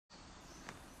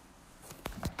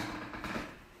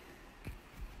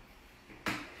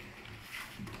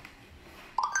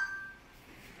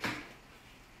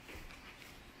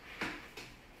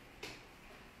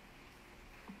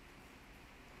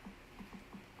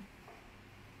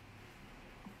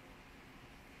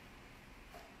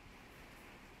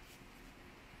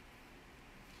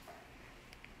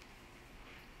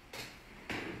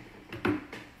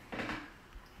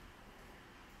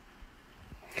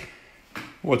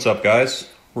What's up, guys?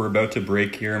 We're about to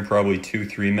break here in probably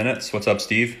 2-3 minutes. What's up,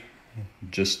 Steve?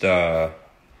 Just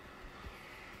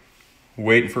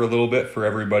waiting for a little bit for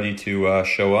everybody to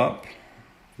show up.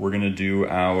 We're going to do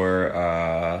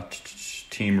our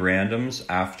team randoms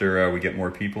after we get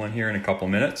more people in here in a couple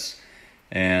minutes.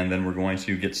 And then we're going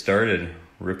to get started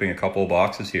ripping a couple of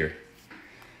boxes here.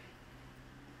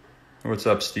 What's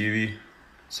up, Stevie?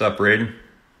 What's up, Braden?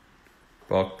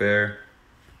 Buck Bear.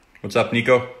 What's up,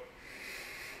 Nico?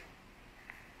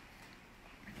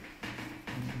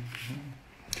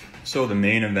 So the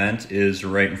main event is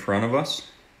right in front of us,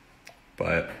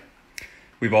 but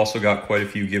we've also got quite a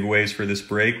few giveaways for this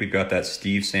break. We've got that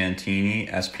Steve Santini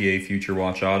SPA Future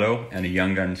Watch Auto and a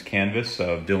Young Guns canvas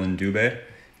of Dylan Dubé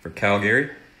for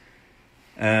Calgary.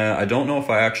 I don't know if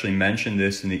I actually mentioned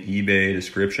this in the eBay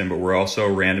description, but we're also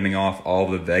randoming off all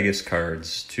the Vegas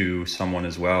cards to someone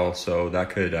as well. So that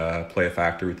could play a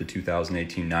factor with the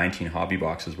 2018-19 hobby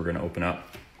boxes we're going to open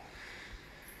up.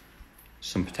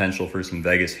 Some potential for some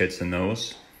Vegas hits in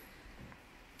those.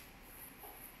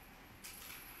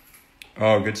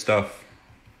 Oh, good stuff.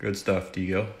 Good stuff,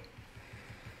 D-Gill.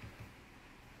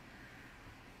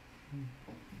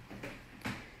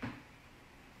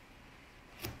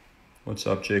 What's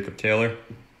up, Jacob Taylor?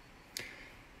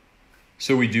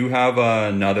 So we do have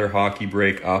another hockey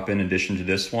break up in addition to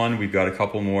this one. We've got a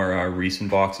couple more recent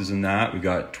boxes in that. We've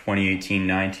got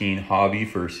 2018-19 hobby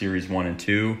for Series 1 and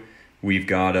 2. We've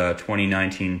got a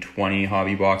 2019-20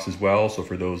 hobby box as well. So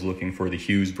for those looking for the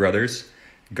Hughes brothers,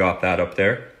 got that up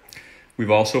there. We've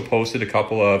also posted a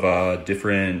couple of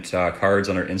different cards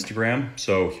on our Instagram.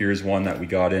 So here's one that we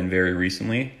got in very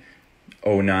recently.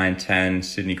 09-10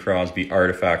 Sidney Crosby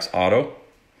Artifacts Auto.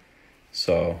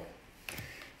 So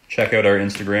check out our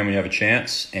Instagram when you have a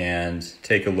chance and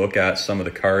take a look at some of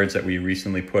the cards that we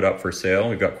recently put up for sale.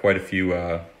 We've got quite a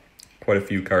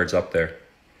few cards up there.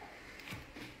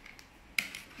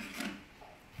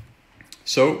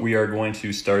 So we are going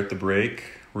to start the break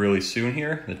really soon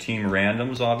here. The team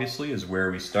randoms obviously is where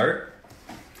we start.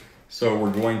 So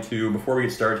we're going to, before we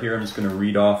get started here, I'm just going to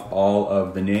read off all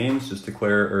of the names just to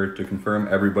confirm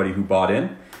everybody who bought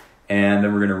in. And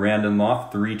then we're going to random them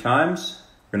off 3 times.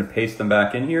 We're going to paste them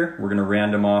back in here. We're going to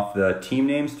random off the team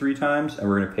names 3 times, and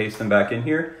we're going to paste them back in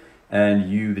here.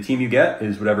 And the team you get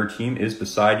is whatever team is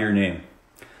beside your name.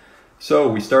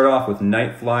 So we start off with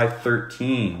Nightfly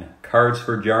 13, Cards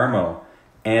for Jarmo,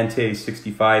 Ante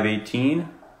 6518,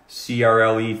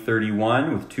 CRLE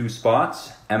 31 with 2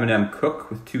 spots, Eminem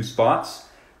Cook with 2 spots,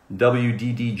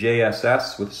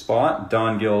 WDDJSS with a spot,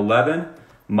 Don Gill 11,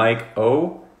 Mike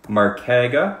O,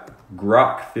 Marcaga,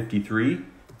 Grok 53,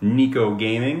 Nico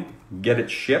Gaming, Get It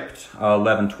Shipped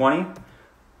 1120,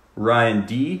 Ryan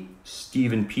D,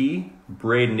 Stephen P,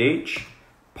 Braden H,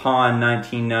 Pon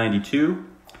 1992,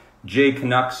 J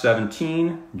Canuck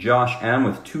 17, Josh M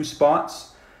with 2 spots,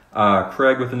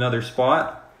 Craig with another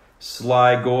spot,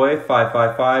 Sly Goy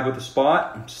 555 with a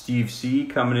spot, Steve C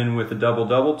coming in with a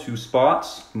double-double, 2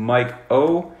 spots, Mike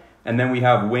O, and then we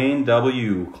have Wayne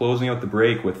W closing out the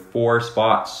break with 4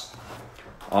 spots.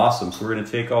 Awesome, so we're going to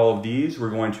take all of these, we're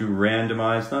going to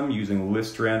randomize them using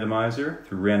List Randomizer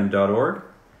through random.org.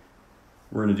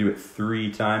 We're going to do it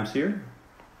 3 times here.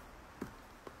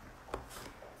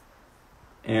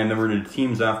 And then we're going to do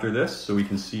teams after this so we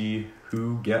can see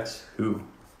who gets who.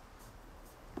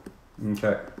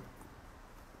 Okay.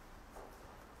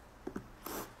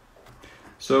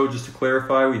 So just to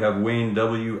clarify, we have Wayne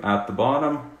W at the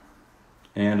bottom,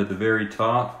 and at the very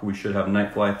top we should have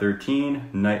Nightfly 13.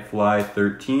 Nightfly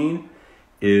 13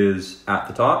 is at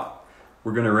the top.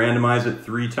 We're going to randomize it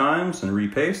 3 times and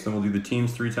repaste, and we'll do the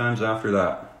teams 3 times after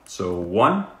that. So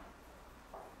 1,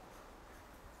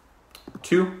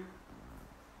 2,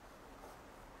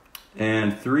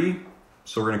 and 3.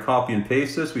 So we're going to copy and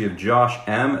paste this. We have Josh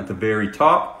M at the very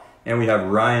top, and we have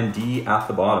Ryan D at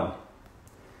the bottom.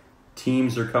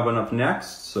 Teams are coming up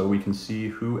next, so we can see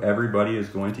who everybody is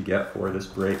going to get for this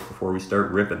break before we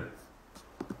start ripping.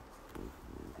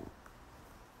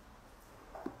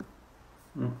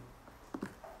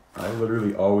 I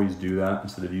literally always do that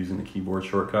instead of using the keyboard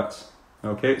shortcuts.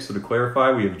 Okay, so to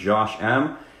clarify, we have Josh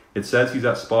M. It says he's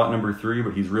at spot number 3,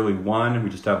 but he's really 1. We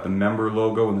just have the member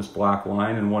logo in this black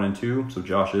line in 1 and 2. So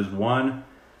Josh is 1.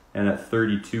 And at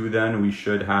 32 then, we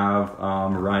should have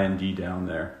Ryan D down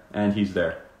there. And he's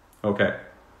there. Okay.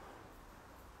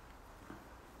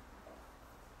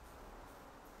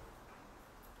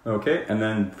 Okay, and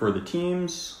then for the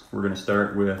teams, we're going to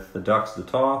start with the Ducks at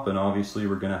the top. And obviously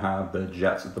we're going to have the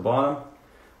Jets at the bottom.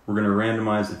 We're going to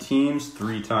randomize the teams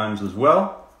 3 times as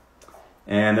well.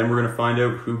 And then we're going to find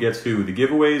out who gets who. The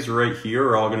giveaways right here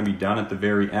are all going to be done at the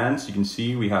very end. So you can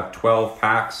see we have 12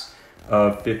 packs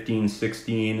of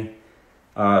 15-16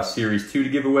 Series 2 to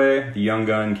give away. The Young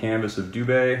Gun Canvas of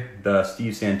Dubé, the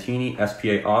Steve Santini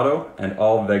SPA Auto, and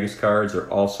all Vegas cards are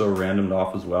also randomed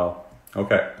off as well.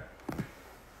 Okay,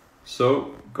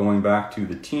 so going back to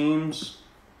the teams.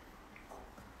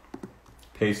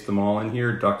 Paste them all in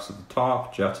here. Ducks at the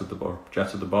top, Jets at the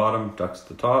bottom, Ducks at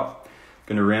the top.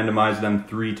 Going to randomize them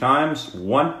 3 times.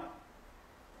 1,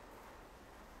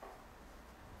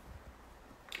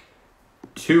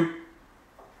 2.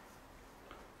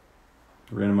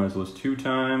 Randomize those 2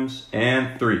 times,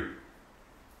 and 3.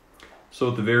 So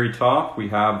at the very top we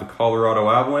have the Colorado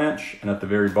Avalanche, and at the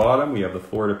very bottom we have the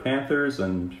Florida Panthers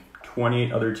and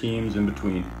 28 other teams in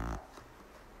between.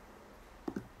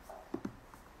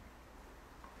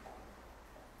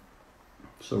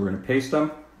 So we're going to paste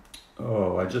them.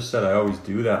 Oh, I just said I always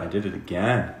do that. I did it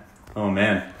again. Oh,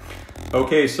 man.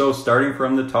 Okay, so starting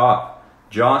from the top.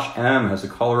 Josh M. has a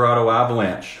Colorado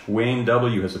Avalanche. Wayne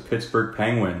W. has a Pittsburgh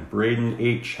Penguin. Braden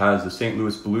H. has the St.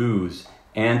 Louis Blues.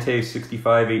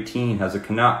 Ante6518 has a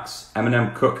Canucks.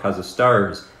 Eminem Cook has a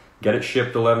Stars. Get It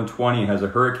Shipped 1120 has a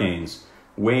Hurricanes.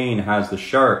 Wayne has the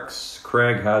Sharks.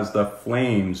 Craig has the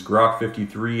Flames.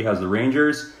 Grok53 has the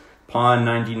Rangers. Pond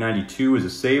 1992 is the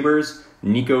Sabres.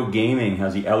 Nico Gaming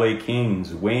has the LA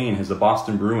Kings. Wayne has the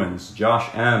Boston Bruins. Josh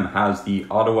M. has the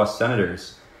Ottawa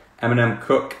Senators. Eminem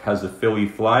Cook has the Philly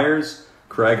Flyers.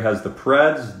 Craig has the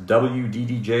Preds.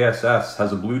 WDDJSS has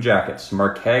the Blue Jackets.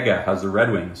 Markega has the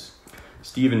Red Wings.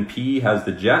 Stephen P. has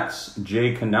the Jets.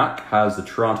 Jay Canuck has the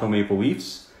Toronto Maple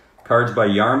Leafs. Cards by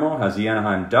Yarmo has the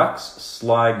Anaheim Ducks.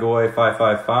 Sly Goy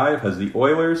 555 has the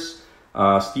Oilers.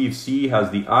 Steve C. has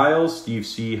the Isles. Steve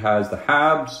C. has the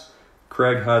Habs.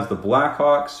 Craig has the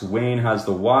Blackhawks. Wayne has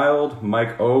the Wild.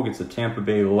 Mike O gets the Tampa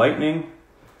Bay Lightning,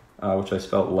 which I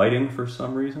spelled lighting for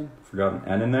some reason. Forgot an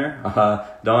N in there.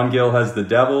 Don Gill has the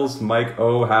Devils. Mike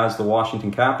O has the Washington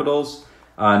Capitals.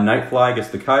 Nightfly gets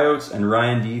the Coyotes. And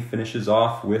Ryan D finishes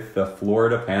off with the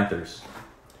Florida Panthers.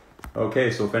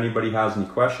 Okay, so if anybody has any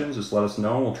questions, just let us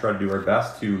know. We'll try to do our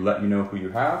best to let you know who you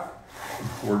have.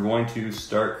 We're going to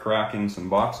start cracking some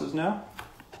boxes now.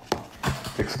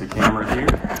 Fix the camera here,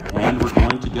 and we're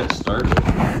going to get started.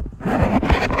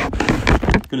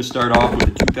 Going to start off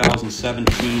with the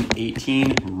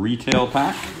 2017-18 retail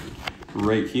pack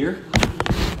right here,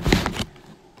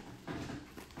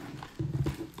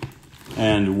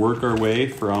 and work our way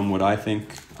from what I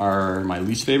think are my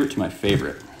least favorite to my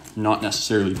favorite. Not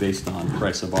necessarily based on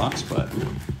price of box, but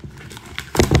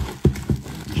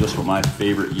just what my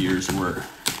favorite years were.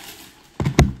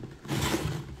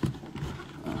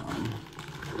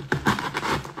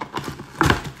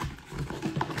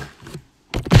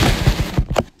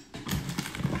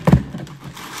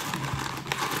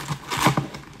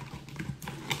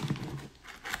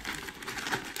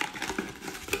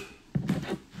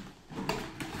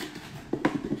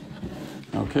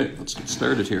 Okay, let's get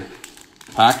started here.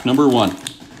 Pack number 1.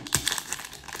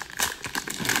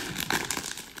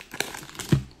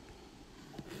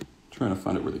 Trying to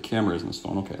find out where the camera is in this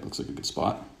phone. Okay, looks like a good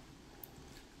spot.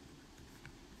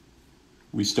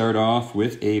 We start off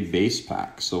with a base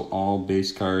pack. So all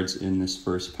base cards in this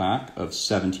first pack of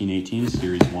 17-18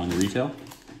 Series 1 retail.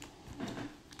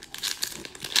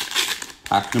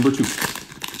 Pack number 2.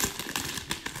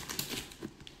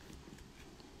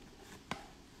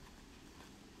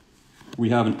 We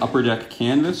have an Upper Deck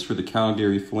canvas for the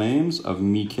Calgary Flames of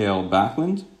Mikael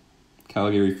Backlund.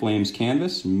 Calgary Flames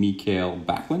canvas, Mikael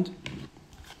Backlund.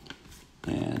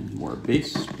 And more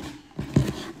base.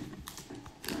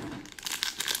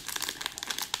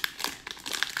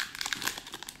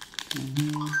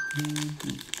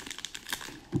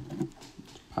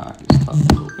 Pack is tough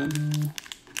to open.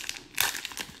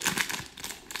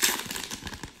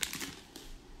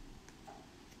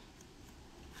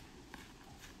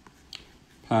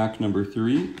 Pack number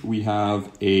 3, we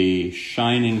have a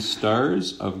Shining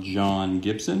Stars of John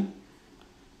Gibson.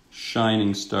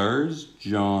 Shining Stars,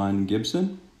 John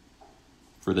Gibson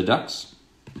for the Ducks.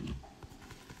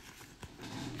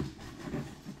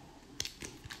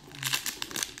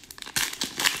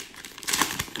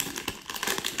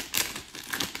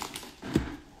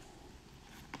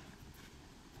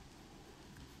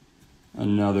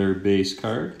 Another base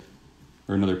card,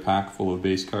 or another pack full of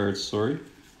base cards, sorry.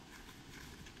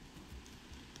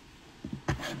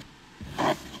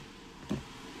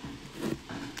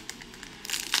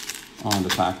 On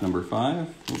to pack number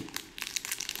 5.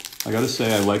 I gotta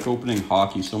say, I like opening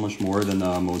hockey so much more than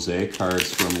the mosaic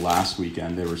cards from last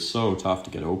weekend. They were so tough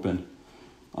to get open.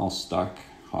 All stuck.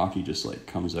 Hockey just like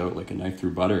comes out like a knife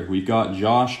through butter. We've got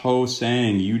Josh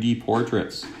Ho-Sang, UD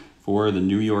Portraits for the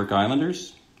New York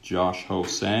Islanders. Josh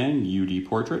Ho-Sang, UD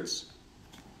Portraits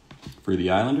for the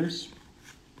Islanders.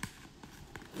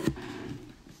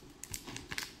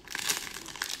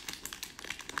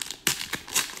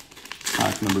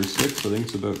 Pack number 6. I think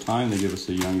it's about time they give us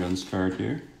a Young Guns card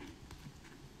here.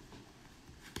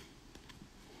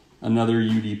 Another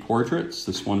UD Portraits.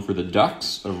 This one for the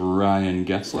Ducks of Ryan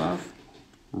Getzlaf.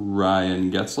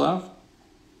 Ryan Getzlaf.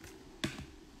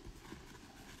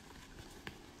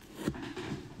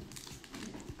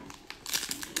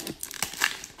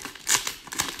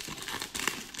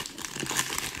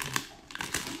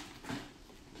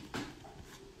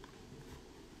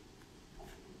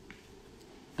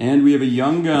 And we have a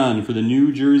Young Gun for the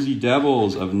New Jersey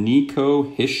Devils of Nico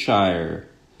Hisshire.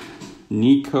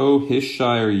 Nico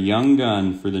Hisshire Young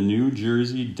Gun for the New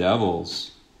Jersey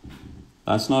Devils.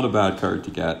 That's not a bad card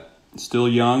to get. Still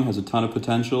young, has a ton of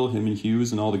potential. Him and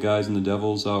Hughes and all the guys in the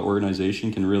Devils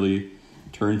organization can really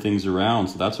turn things around.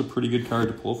 So that's a pretty good card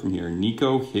to pull from here.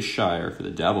 Nico Hisshire for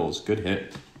the Devils. Good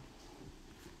hit.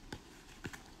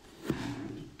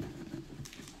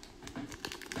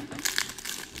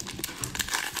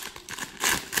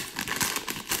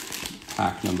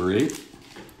 Pack number 8.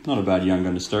 Not a bad Young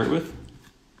Gun to start with.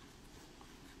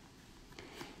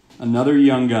 Another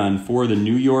Young Gun for the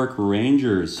New York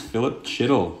Rangers, Philip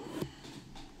Chittle.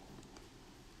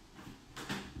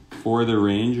 For the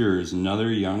Rangers,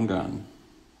 another Young Gun.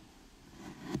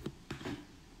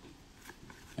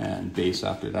 And base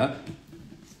after that.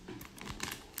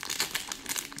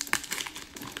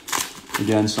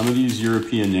 Again, some of these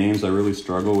European names I really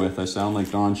struggle with. I sound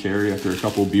like Don Cherry after a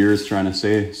couple beers trying to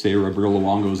say Roberto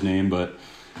Luongo's name, but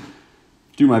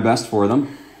do my best for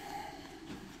them.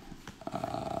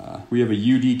 We have a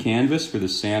UD canvas for the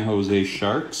San Jose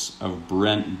Sharks of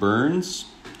Brent Burns.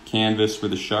 Canvas for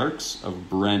the Sharks of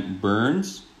Brent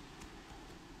Burns.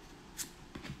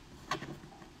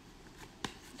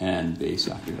 And base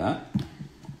after that.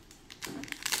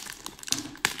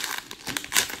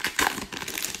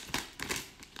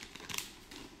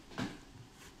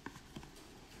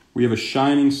 We have a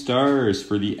Shining Stars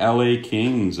for the LA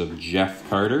Kings of Jeff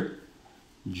Carter.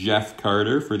 Jeff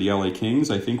Carter for the LA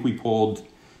Kings. I think we pulled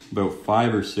about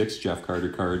 5 or 6 Jeff Carter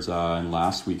cards in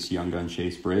last week's Young Gun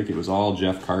Chase break. It was all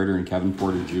Jeff Carter and Kevin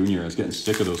Porter Jr. I was getting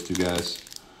sick of those two guys.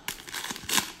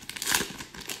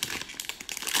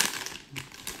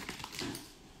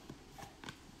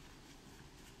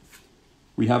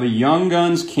 We have a Young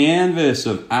Guns canvas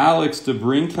of Alex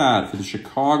DeBrincat for the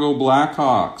Chicago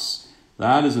Blackhawks.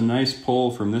 That is a nice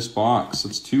pull from this box.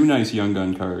 It's 2 nice Young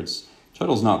Gun cards.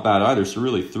 Title's not bad either, so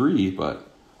really 3, but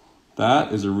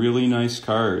that is a really nice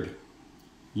card.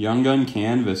 Young Gun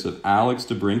canvas of Alex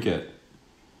DeBrincat.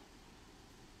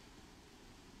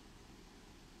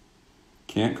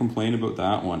 Can't complain about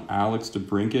that one. Alex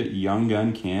DeBrincat Young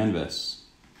Gun canvas.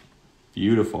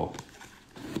 Beautiful.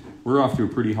 We're off to a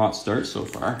pretty hot start so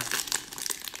far.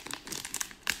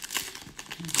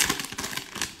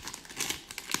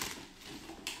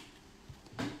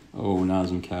 Oh,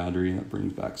 Nazem Kadri. That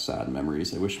brings back sad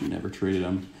memories. I wish we never traded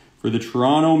him. For the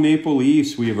Toronto Maple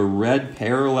Leafs, we have a red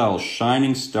parallel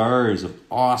Shining Stars of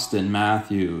Austin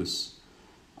Matthews.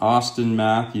 Austin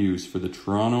Matthews for the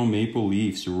Toronto Maple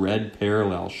Leafs, red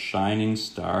parallel Shining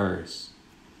Stars.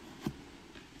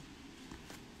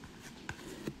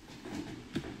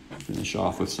 Finish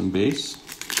off with some base.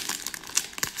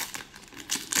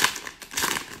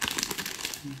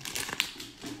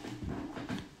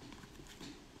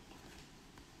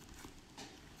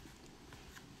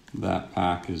 That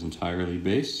pack is entirely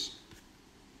base.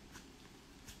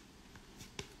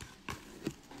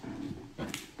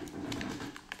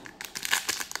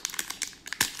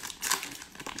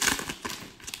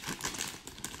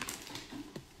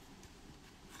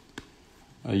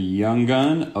 A Young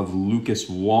Gun of Lucas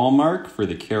Wallmark for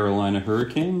the Carolina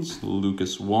Hurricanes.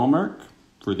 Lucas Wallmark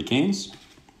for the Canes.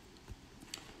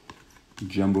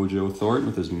 Jumbo Joe Thornton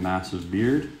with his massive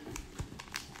beard.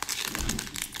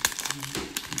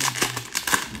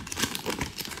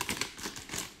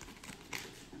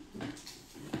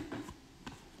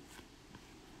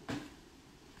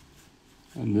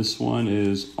 And this one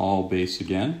is all base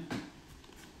again.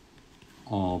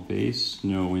 All base,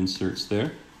 no inserts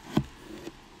there.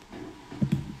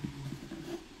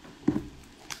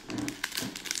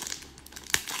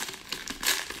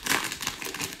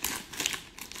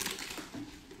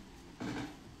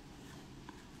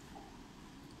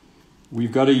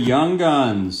 We've got a Young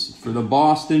Guns for the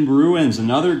Boston Bruins,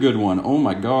 another good one. Oh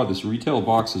my God, this retail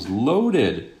box is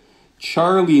loaded.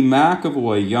 Charlie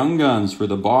McAvoy, Young Guns for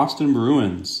the Boston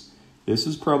Bruins. This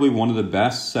is probably one of the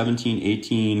best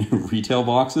 17-18 retail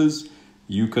boxes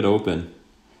you could open.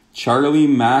 Charlie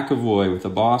McAvoy with the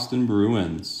Boston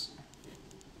Bruins.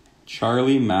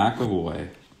 Charlie McAvoy.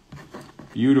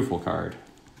 Beautiful card.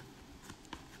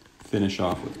 Finish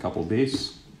off with a couple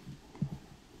base.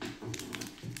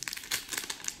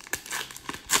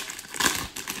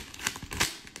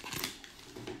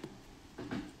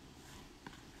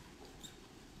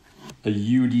 A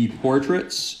UD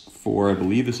Portraits for, I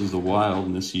believe this is the Wild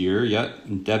in this year.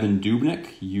 Yep, Devin Dubnyk,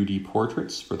 UD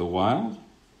Portraits for the Wild.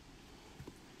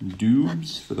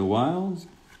 Dubs for the Wild.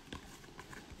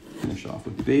 Finish off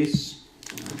with base.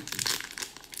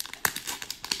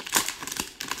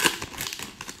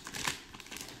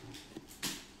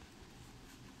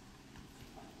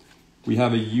 We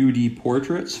have a UD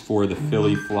Portraits for the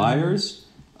Philly Flyers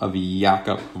of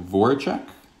Jakub Voracek.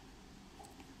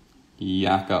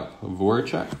 Jakub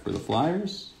Voracek for the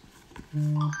Flyers.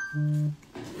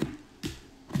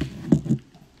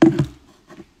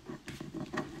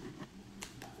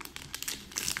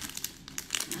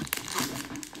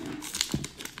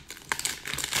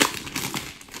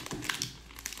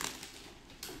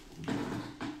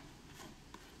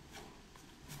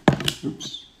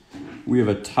 Oops. We have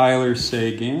a Tyler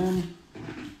Seguin.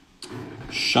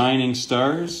 Shining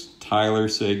Stars. Tyler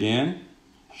Seguin.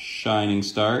 Shining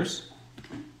Stars.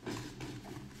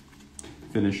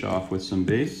 Finish off with some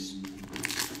base.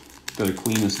 Got to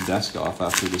clean this desk off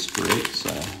after this break, so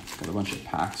I've got a bunch of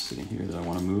packs sitting here that I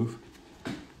want to move.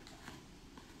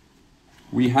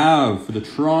 We have, for the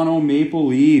Toronto Maple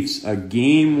Leafs, a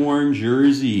game-worn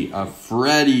jersey of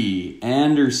Freddie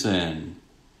Anderson.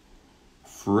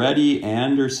 Freddie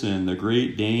Anderson, the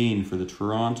Great Dane for the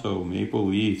Toronto Maple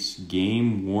Leafs,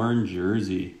 game-worn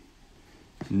jersey.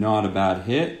 Not a bad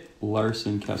hit.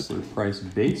 Larson Kessler Price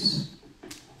base.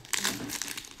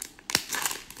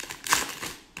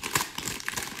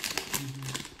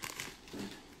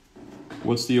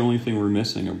 What's the only thing we're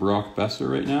missing? A Brock Besser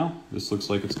right now? This looks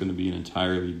like it's going to be an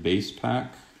entirely base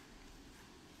pack.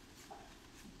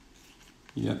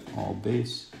 Yep, all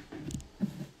base.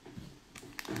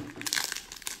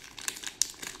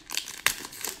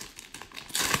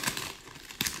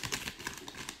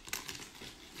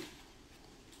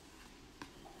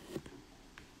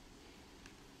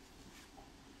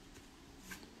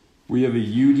 We have a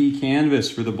UD canvas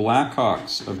for the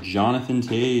Blackhawks of Jonathan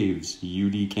Taves.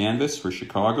 UD canvas for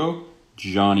Chicago,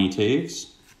 Johnny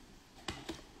Taves.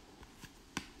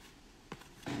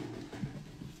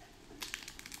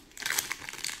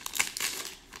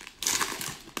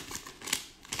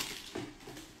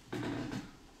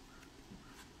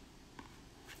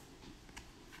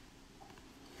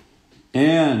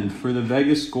 And for the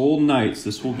Vegas Golden Knights,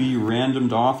 this will be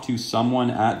randomed off to someone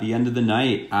at the end of the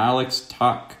night. Alex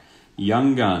Tuck.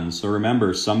 Young Guns. So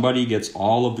remember, somebody gets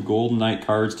all of the Golden Knight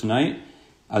cards tonight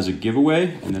as a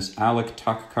giveaway, and this Alec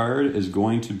Tuck card is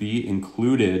going to be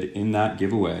included in that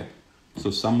giveaway.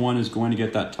 So someone is going to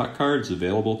get that Tuck card. It's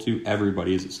available to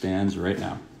everybody as it stands right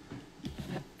now.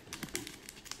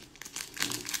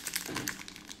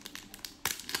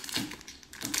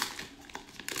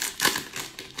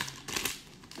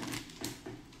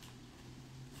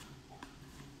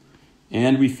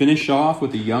 And we finish off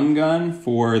with a Young Gun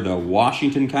for the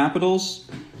Washington Capitals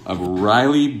of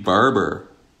Riley Barber.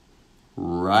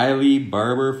 Riley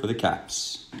Barber for the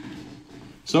Caps.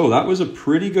 So that was a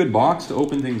pretty good box to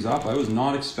open things up. I was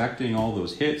not expecting all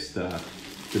those hits. The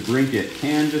Brinket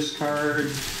Canvas card,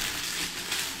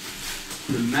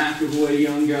 the McAvoy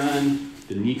Young Gun,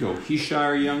 the Nico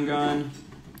Hischier Young Gun.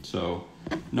 So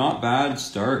not bad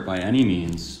start by any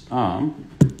means.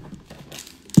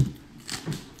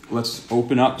 Let's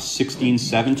open up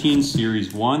 16-17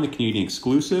 Series 1, the Canadian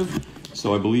exclusive.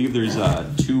 So I believe there's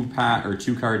a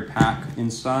two-card pack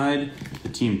inside, the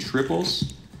team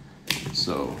triples.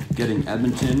 So getting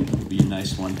Edmonton would be a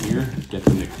nice one here. Get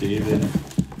the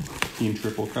McDavid team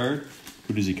triple card.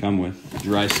 Who does he come with?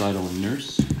 Draisaitl and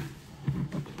Nurse.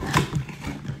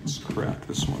 Let's crack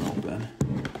this one open.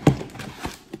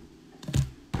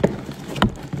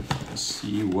 Let's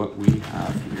see what we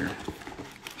have here.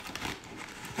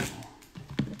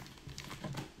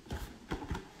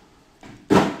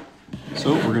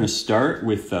 So we're going to start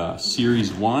with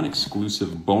Series 1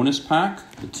 exclusive bonus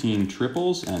pack, the team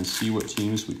triples, and see what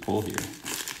teams we pull here.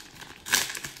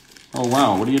 Oh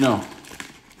wow, what do you know?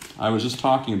 I was just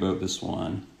talking about this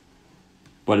one,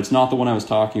 but it's not the one I was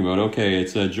talking about. Okay,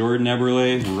 it's Jordan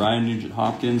Eberle, Ryan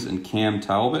Nugent-Hopkins, and Cam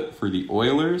Talbot for the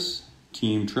Oilers,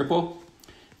 team triple.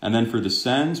 And then for the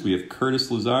Sens, we have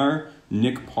Curtis Lazar,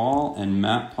 Nick Paul and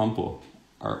Matt Pumple.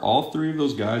 Are all three of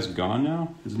those guys gone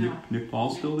now? Is No. Nick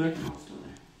Paul still there? Nick Paul's still there.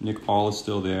 Nick Paul is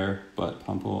still there, but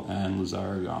Pumple and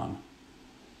Lazar are gone.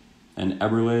 And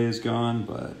Eberle is gone,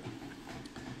 but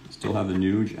still have the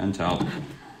Nuge and Talbot.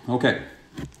 Okay,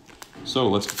 so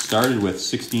let's get started with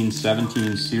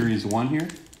 16-17 Series 1 here.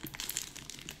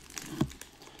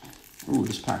 Ooh,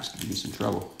 this pack's gonna be some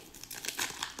trouble.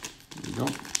 There we go.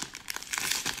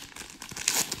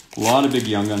 A lot of big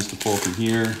young guns to pull from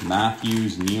here.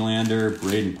 Matthews, Nylander,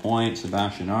 Braden Point,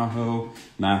 Sebastian Aho,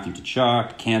 Matthew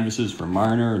Tkachuk, canvases for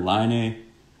Marner, Laine.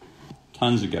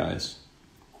 Tons of guys.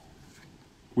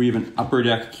 We have an upper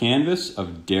deck canvas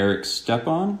of Derek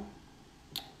Stepan.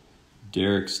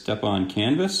 Derek Stepan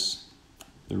canvas.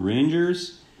 The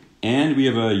Rangers. And we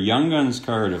have a Young Guns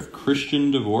card of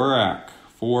Christian Dvorak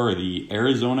for the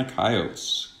Arizona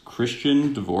Coyotes.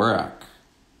 Christian Dvorak.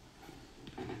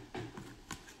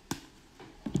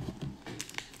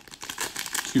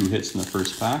 Two hits in the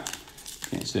first pack.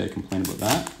 Can't say I complain about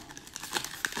that.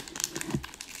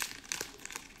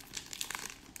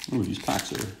 Ooh, these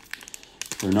packs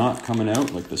they're not coming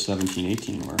out like the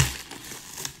 17-18 were.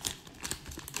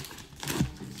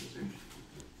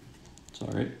 It's all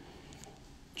right.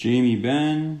 Jamie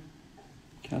Benn,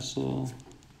 Kessel.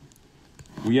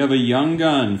 We have a young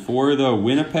gun for the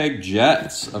Winnipeg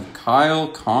Jets of Kyle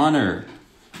Connor.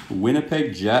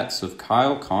 Winnipeg Jets of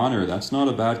Kyle Connor. That's not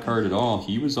a bad card at all.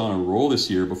 He was on a roll this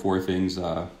year before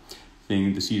the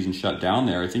season shut down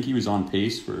there. I think he was on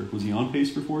pace for, was he on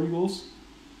pace for 40 goals?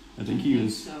 I think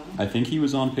he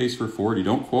was on pace for 40.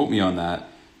 Don't quote me on that,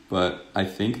 but I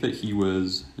think that he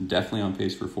was definitely on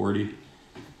pace for 40.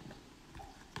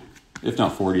 If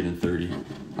not 40, then 30.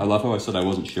 I love how I said I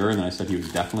wasn't sure, and then I said he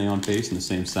was definitely on pace in the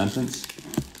same sentence.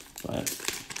 But,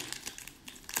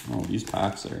 oh, these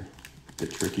packs are a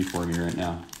bit tricky for me right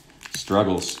now.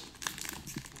 Struggles.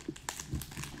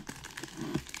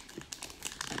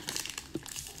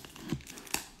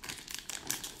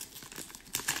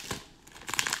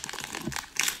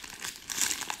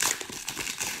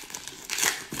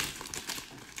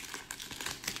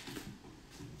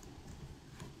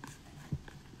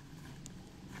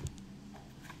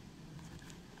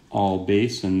 All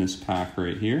base in this pack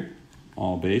right here.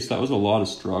 All base. That was a lot of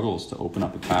struggles to open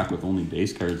up a pack with only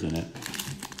base cards in it.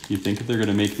 You'd think if they're going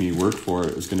to make me work for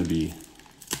it, it was going to be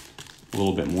a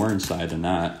little bit more inside than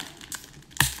that.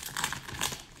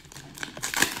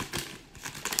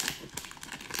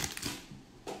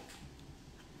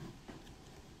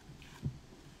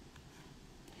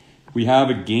 We have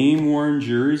a game-worn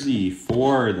jersey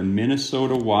for the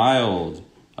Minnesota Wild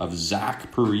of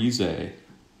Zach Parise.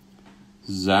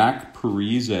 Zach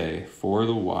Parise for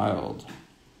the Wild.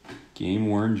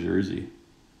 Game-worn jersey.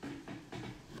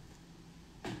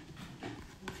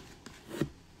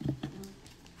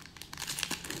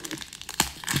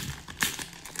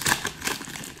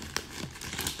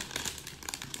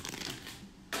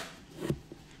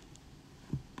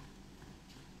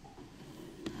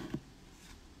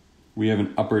 We have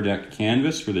an upper deck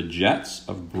canvas for the Jets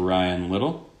of Brian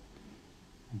Little.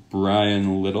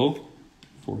 Brian Little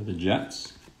for the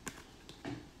Jets.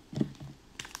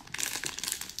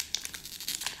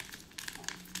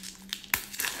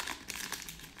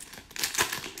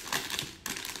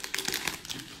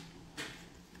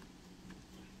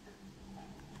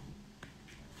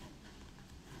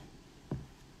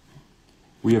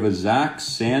 We have a Zach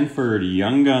Sanford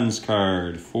Young Guns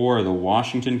card for the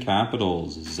Washington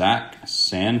Capitals. Zach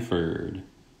Sanford.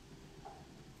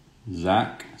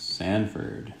 Zach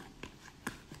Sanford.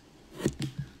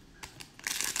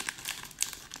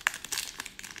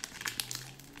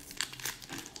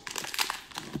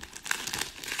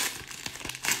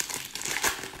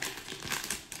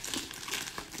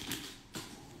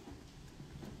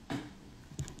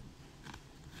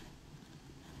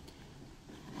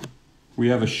 We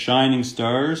have a Shining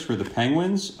Stars for the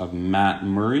Penguins of Matt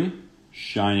Murray.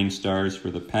 Shining Stars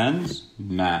for the Pens,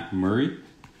 Matt Murray.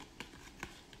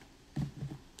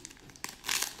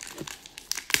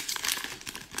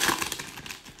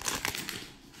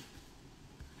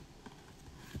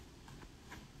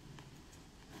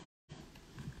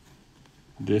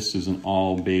 This is an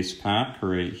all base pack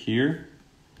right here.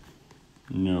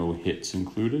 No hits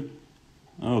included.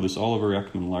 Oh, this Oliver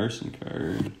Ekman-Larsson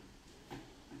card.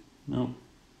 Nope.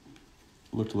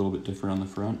 Looked a little bit different on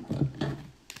the front, but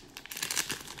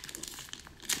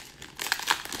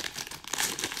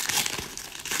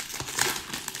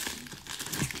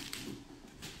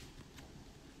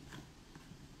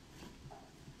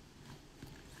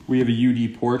we have a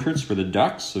UD Portraits for the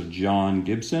Ducks of John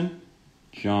Gibson.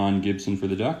 John Gibson for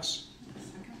the Ducks.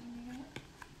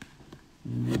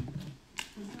 Maybe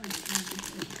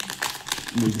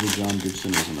the John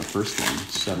Gibson was in the first one,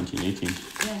 1718.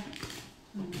 Yeah.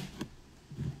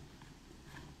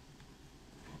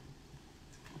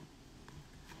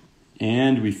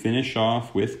 And we finish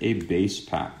off with a base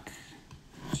pack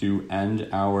to end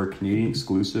our Canadian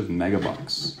exclusive Mega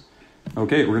Bucks.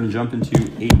 Okay, we're going to jump into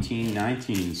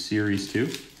 1819 Series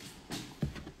 2.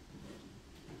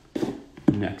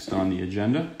 Next on the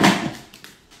agenda.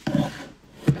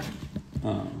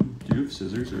 Do you have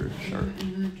scissors or a sharp?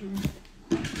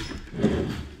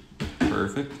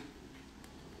 Perfect.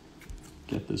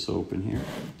 Get this open here.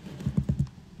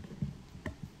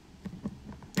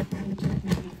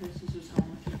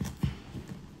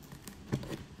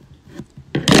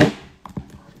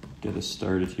 Get us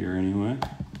started here anyway.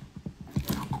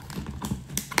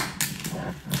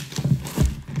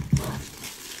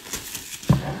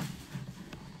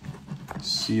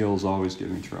 Seals always give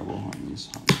me trouble on these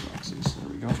hot boxes. There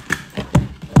we go.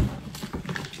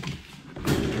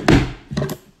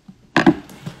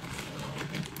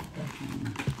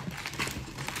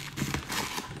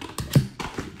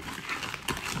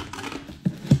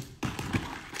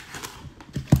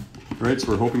 All right, so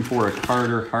we're hoping for a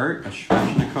Carter Hart, a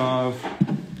Svechnikov,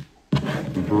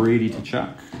 Brady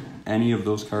Tkachuk. Any of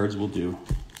those cards will do.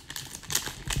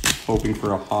 Hoping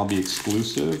for a hobby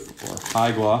exclusive or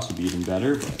high gloss would be even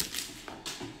better, but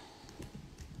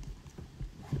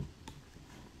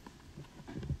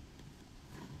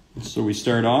so we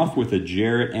start off with a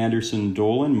Jarrett Anderson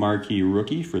Dolan marquee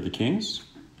rookie for the Kings.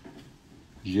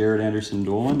 Jarrett Anderson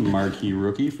Dolan marquee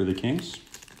rookie for the Kings.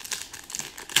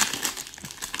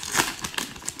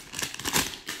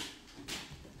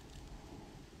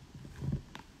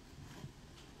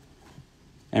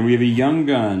 And we have a Young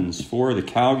Guns for the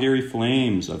Calgary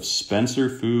Flames of Spencer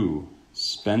Fu.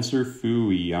 Spencer Fu,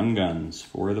 Young Guns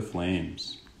for the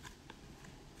Flames.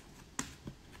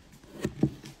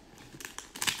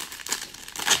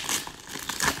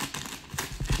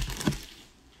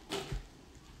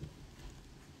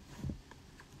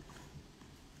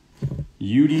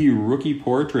 UD Rookie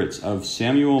Portraits of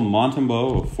Samuel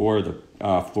Montembeault for the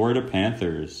Florida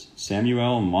Panthers.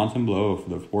 Samuel Montembeault for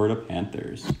the Florida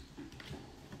Panthers.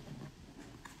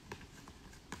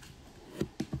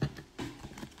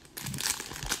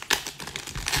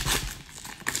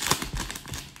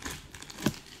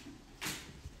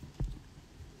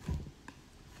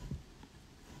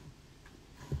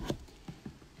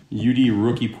 UD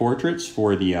Rookie Portraits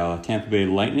for the Tampa Bay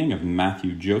Lightning of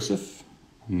Matthew Joseph.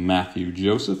 Matthew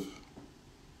Joseph.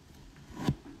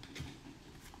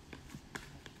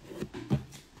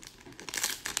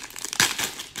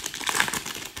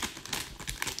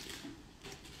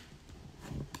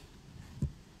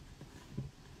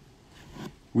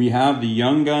 We have the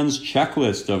Young Guns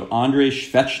checklist of Andrei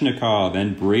Svechnikov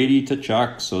and Brady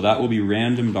Tkachuk. So that will be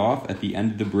randomed off at the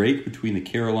end of the break between the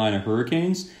Carolina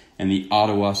Hurricanes and the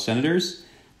Ottawa Senators.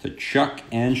 Tkachuk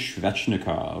and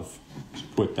Svechnikov. Let's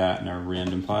put that in our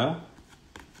random pile.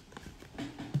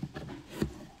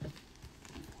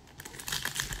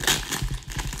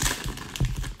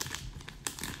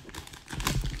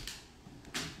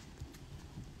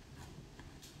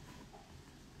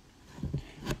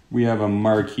 We have a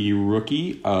marquee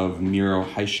rookie of Miro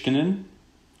Heiskanen.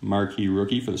 Marquee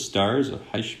rookie for the Stars of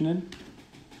Heiskanen.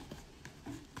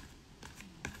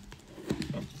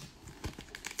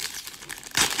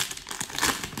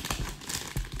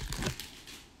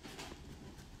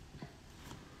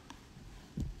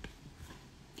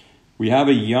 We have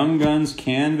a Young Guns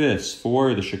canvas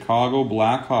for the Chicago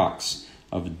Blackhawks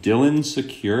of Dylan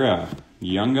Secura.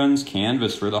 Young Guns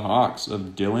canvas for the Hawks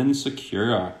of Dylan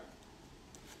Secura.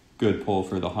 Good pull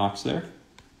for the Hawks there.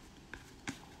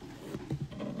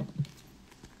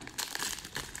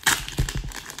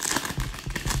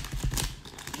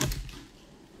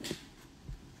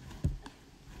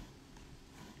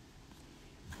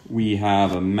 We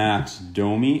have a Max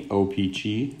Domi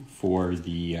OPG for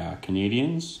the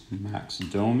Canadians. Max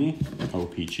Domi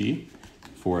OPG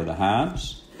for the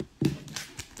Habs.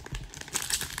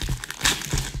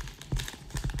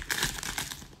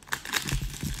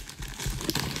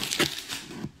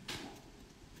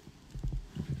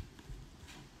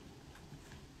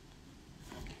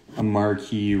 A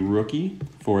marquee rookie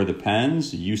for the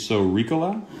Pens, Juuso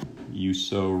Riikola.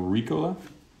 Juuso Riikola.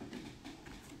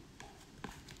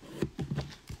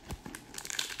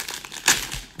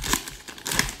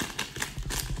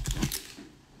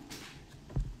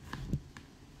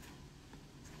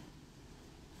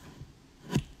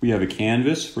 We have a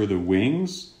canvas for the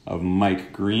Wings of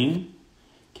Mike Green.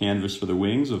 Canvas for the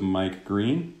Wings of Mike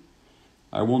Green.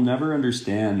 I will never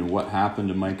understand what happened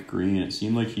to Mike Green. It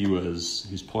seemed like he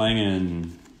was playing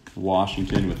in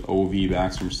Washington with OV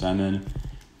backs from Semin,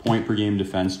 point per game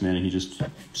defenseman, and he just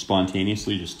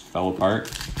spontaneously just fell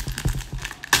apart.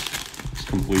 Just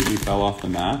completely fell off the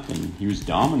map, and he was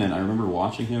dominant. I remember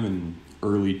watching him in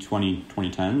early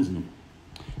 2010s, and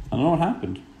I don't know what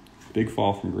happened. Big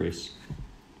fall from grace.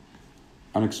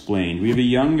 Unexplained. We have a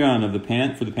young gun of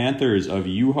for the Panthers of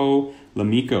Juho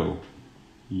Lamiko.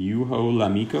 Juho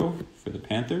Lamiko for the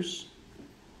Panthers.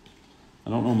 I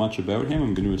don't know much about him.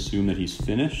 I'm going to assume that he's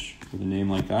Finnish with a name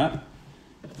like that.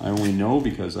 I only know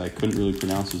because I couldn't really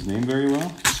pronounce his name very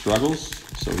well. Struggles,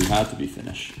 so he had to be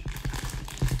Finnish.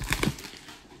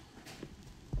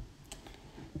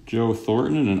 Joe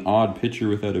Thornton and an odd pitcher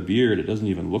without a beard. It doesn't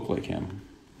even look like him.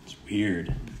 It's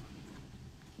weird.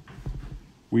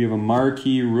 We have a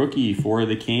marquee rookie for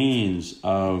the Canes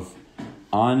of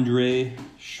Andrei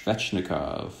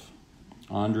Svechnikov.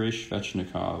 Andrei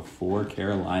Svechnikov for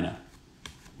Carolina.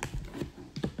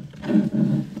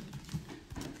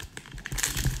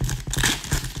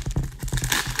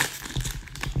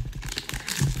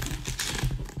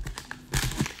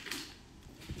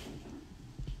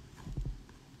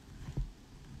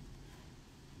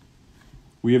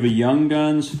 We have a Young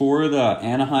Guns for the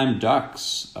Anaheim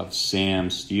Ducks of Sam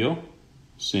Steele.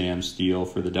 Sam Steele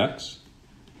for the Ducks.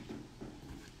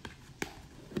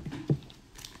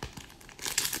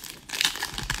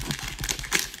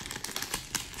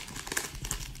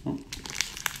 Oh.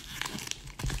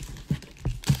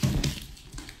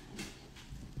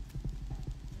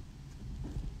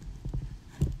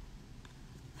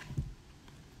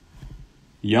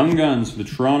 Young Guns for the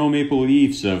Toronto Maple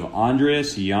Leafs of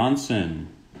Andreas Janssen.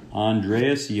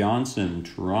 Andreas Janssen,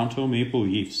 Toronto Maple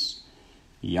Leafs.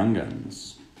 Young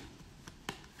Guns.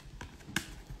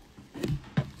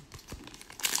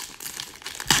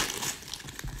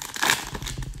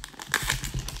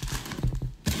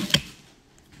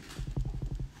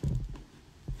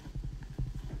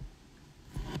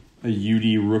 A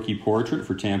UD rookie portrait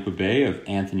for Tampa Bay of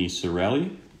Anthony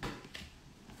Cirelli.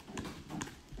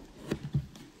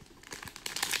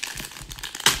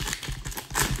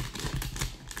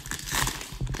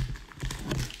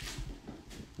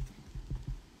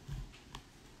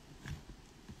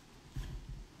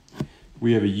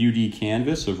 We have a UD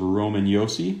canvas of Roman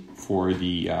Josi for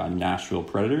the Nashville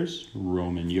Predators.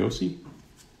 Roman Josi.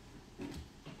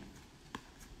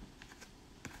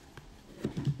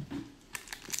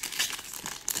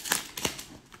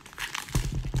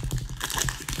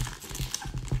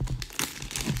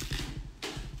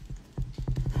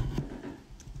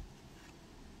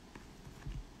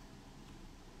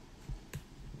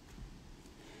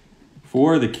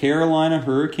 For the Carolina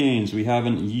Hurricanes, we have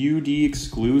an UD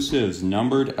Exclusives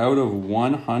numbered out of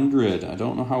 100. I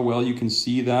don't know how well you can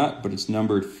see that, but it's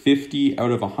numbered 50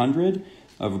 out of 100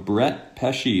 of Brett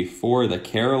Pesce for the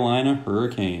Carolina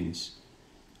Hurricanes.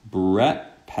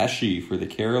 Brett Pesce for the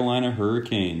Carolina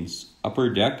Hurricanes. Upper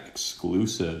Deck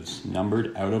Exclusives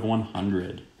numbered out of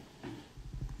 100.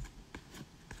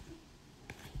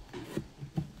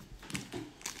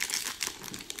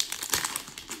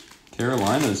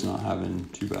 Carolina's not having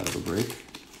too bad of a break.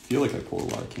 I feel like I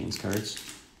pulled a lot of Canes cards.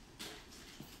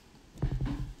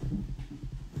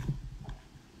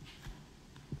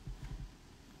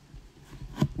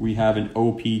 We have an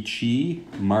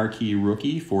OPC marquee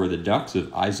rookie for the Ducks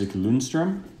of Isaac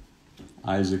Lundstrom.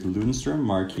 Isaac Lundstrom,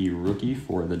 marquee rookie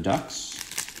for the Ducks.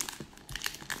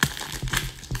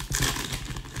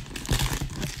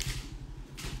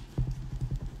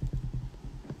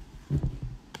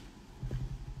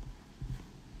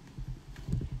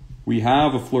 We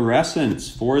have a fluorescence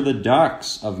for the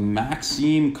Ducks of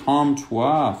Maxime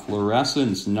Comtois.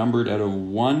 Fluorescence numbered out of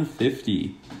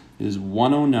 150. It is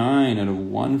 109 out of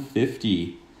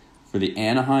 150 for the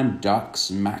Anaheim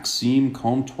Ducks. Maxime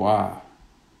Comtois.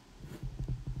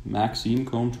 Maxime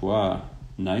Comtois.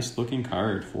 Nice looking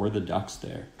card for the Ducks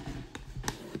there.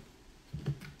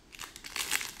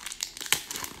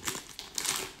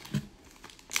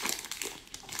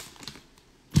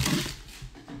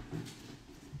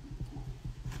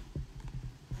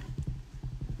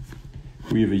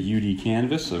 We have a UD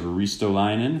canvas of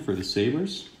Ristolainen for the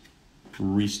Sabres.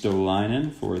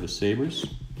 Ristolainen for the Sabres.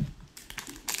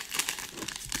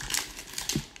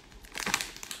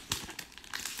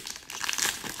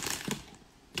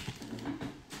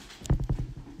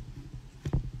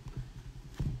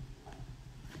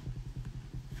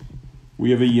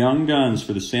 We have a Young Guns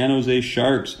for the San Jose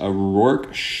Sharks, a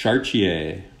Rourke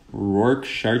Chartier. Rourke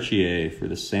Chartier for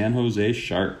the San Jose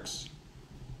Sharks.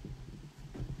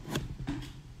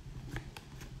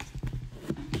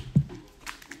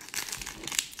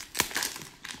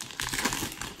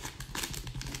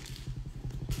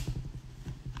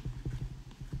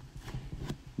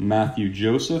 Matthew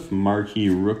Joseph, marquee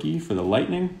rookie for the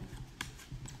Lightning.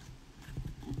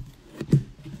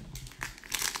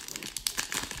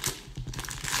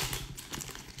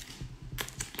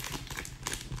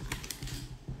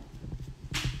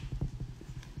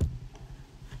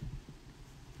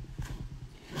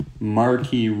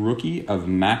 Marquee rookie of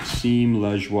Maxime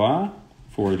Lajoie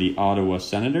for the Ottawa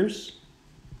Senators.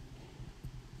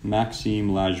 Maxime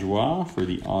Lajoie for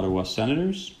the Ottawa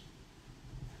Senators.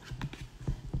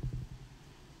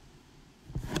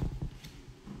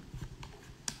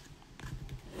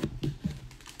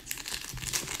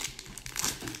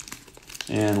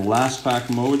 And last pack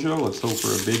mojo, let's hope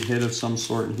for a big hit of some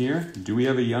sort in here. Do we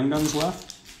have a Young Guns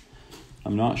left?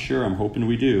 I'm not sure, I'm hoping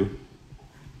we do.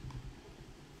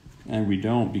 And we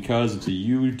don't, because it's a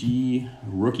UD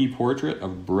rookie portrait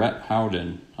of Brett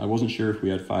Howden. I wasn't sure if we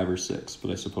had 5 or 6,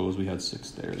 but I suppose we had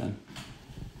 6 there then.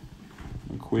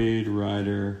 McQuaid,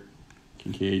 Ryder,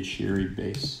 Kincaid, Sherry,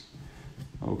 base.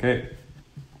 Okay.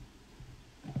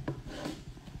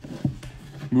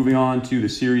 Moving on to the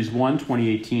Series 1,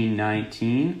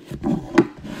 2018-19.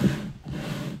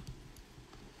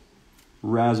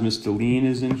 Rasmus Dahlin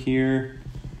is in here.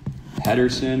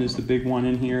 Pedersen is the big one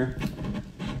in here.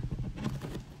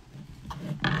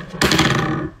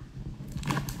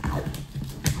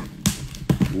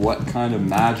 What kind of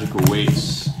magic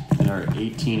awaits in our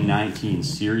 18-19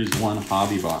 Series 1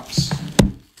 hobby box?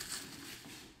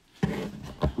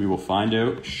 We will find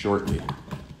out shortly.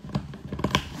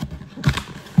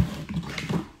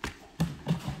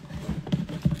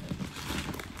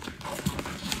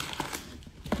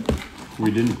 We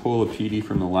didn't pull a PD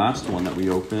from the last one that we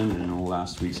opened in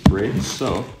last week's break,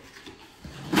 so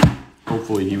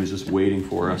hopefully he was just waiting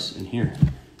for us in here.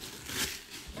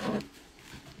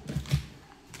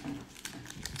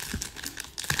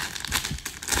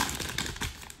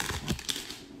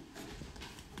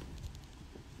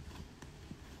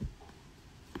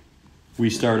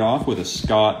 We start off with a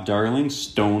Scott Darling,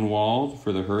 stonewalled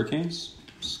for the Hurricanes.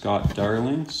 Scott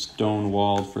Darling,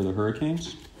 stonewalled for the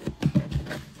Hurricanes.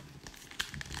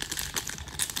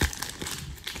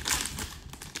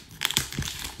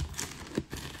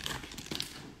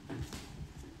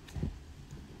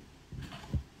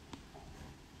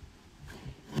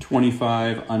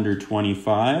 $25 under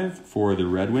 25 for the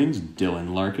Red Wings,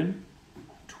 Dylan Larkin.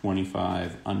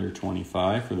 $25 under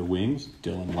 25 for the Wings,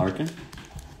 Dylan Larkin.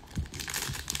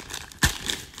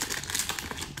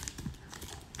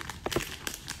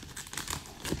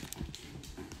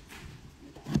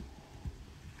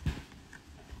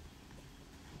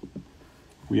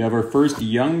 We have our first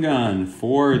Young Gun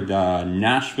for the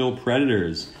Nashville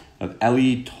Predators of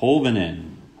Eli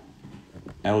Tolvanen.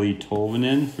 Eli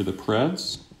Tolvanen for the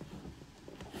Preds.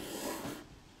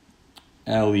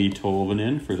 Eli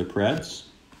Tolvanen for the Preds.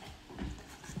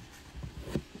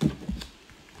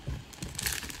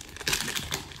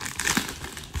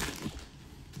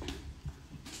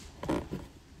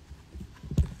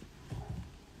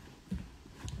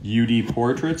 UD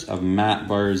Portraits of Matt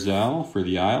Barzal for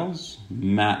the Isles.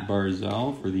 Matt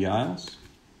Barzal for the Isles.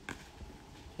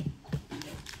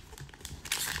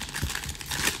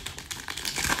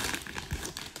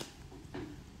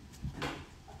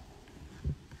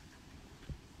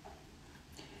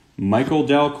 Michael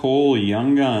Del Cole,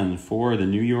 Young Gun for the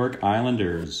New York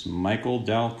Islanders. Michael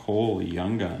Del Cole,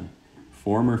 Young Gun,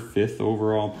 former 5th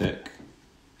overall pick.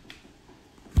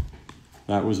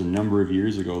 That was a number of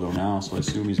years ago though now, so I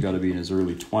assume he's got to be in his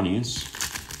early 20s.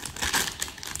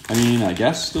 I mean, I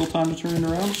guess still time to turn it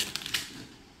around.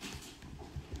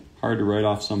 Hard to write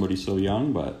off somebody so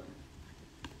young, but...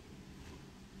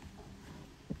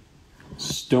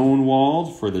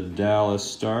 Stonewalled for the Dallas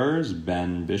Stars,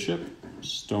 Ben Bishop.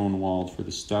 Stonewalled for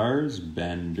the Stars,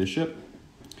 Ben Bishop.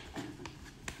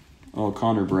 Oh,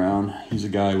 Connor Brown. He's a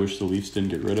guy I wish the Leafs didn't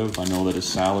get rid of. I know that his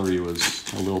salary was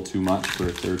a little too much for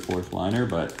a 3rd, 4th liner,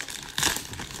 but...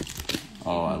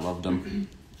 Oh, I loved him.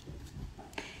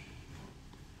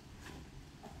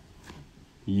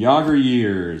 Yager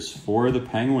Years for the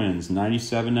Penguins,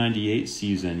 97-98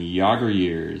 season. Yager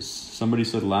Years. Somebody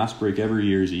said last break every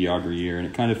year is a Yager year, and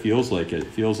it kind of feels like it. It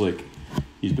feels like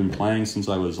he's been playing since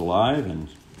I was alive, and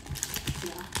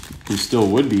he still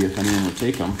would be if anyone would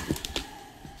take him.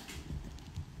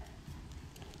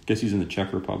 Guess he's in the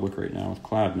Czech Republic right now with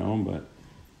Kladno, but...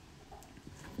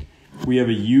 We have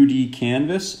a UD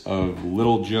canvas of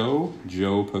Little Joe,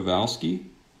 Joe Pavelski.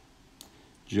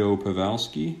 Joe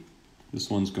Pavelski. This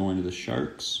one's going to the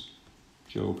Sharks.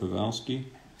 Joe Pavelski.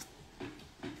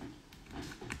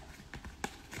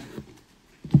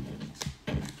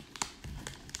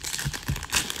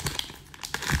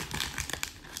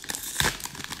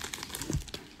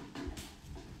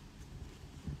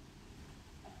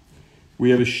 We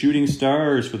have a Shooting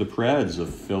Stars for the Preds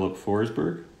of Philip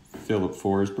Forsberg. Philip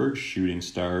Forsberg, Shooting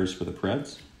Stars for the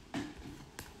Preds.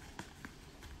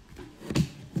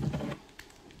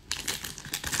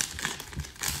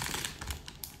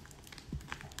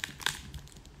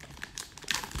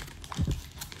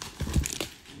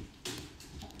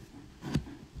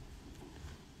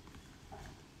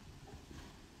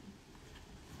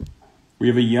 We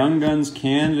have a Young Guns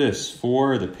canvas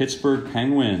for the Pittsburgh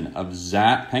Penguins,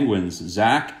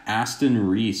 Zach Aston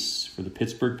Reese for the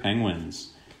Pittsburgh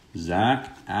Penguins.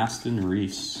 Zach Aston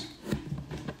Reese.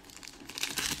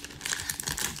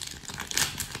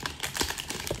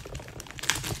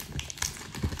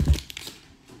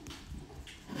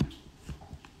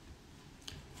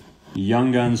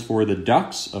 Young Guns for the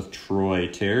Ducks of Troy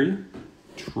Terry.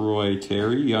 Troy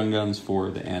Terry, Young Guns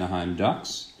for the Anaheim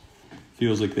Ducks.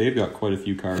 Feels like they've got quite a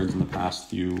few cards in the past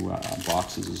few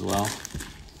boxes as well.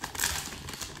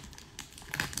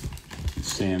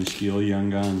 Sam Steele, Young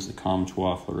Guns, the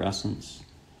Comtois Fluorescence.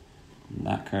 And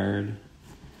that card.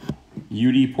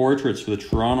 UD Portraits for the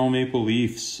Toronto Maple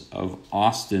Leafs of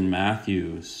Austin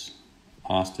Matthews.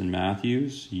 Austin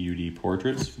Matthews, UD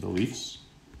Portraits for the Leafs.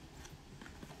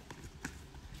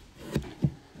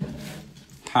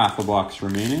 Half a box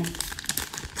remaining.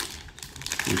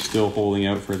 We're still holding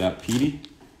out for that Petey.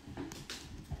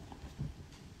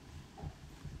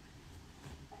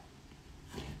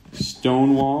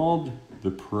 Stonewalled,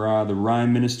 the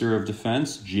Prime Minister of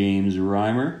Defense, James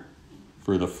Reimer,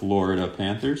 for the Florida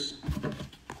Panthers.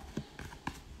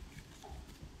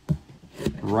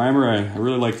 Reimer, I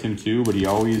really liked him too, but he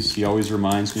always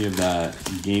reminds me of that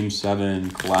Game 7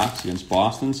 collapse against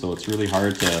Boston, so it's really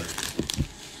hard to,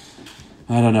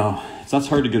 I don't know. That's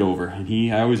hard to get over, and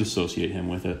I always associate him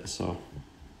with it, so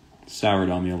soured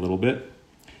on me a little bit.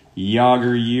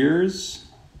 Yager Years,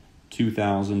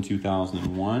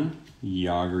 2000-2001.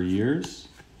 Yager Years.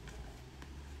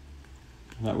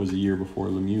 That was the year before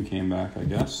Lemieux came back, I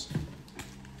guess.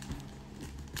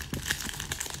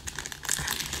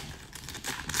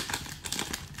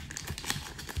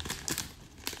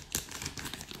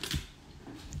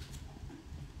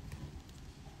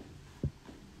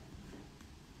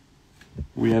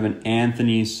 We have an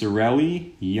Anthony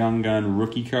Cirelli, Young Gun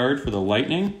rookie card for the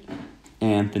Lightning.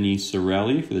 Anthony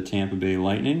Cirelli for the Tampa Bay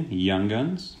Lightning, Young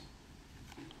Guns.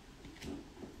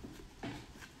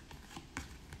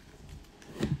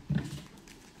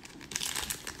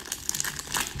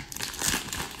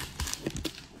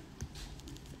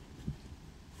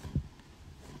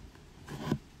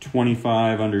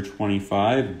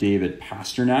 '25/25, David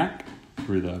Pastrnak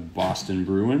for the Boston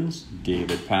Bruins,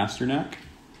 David Pastrnak.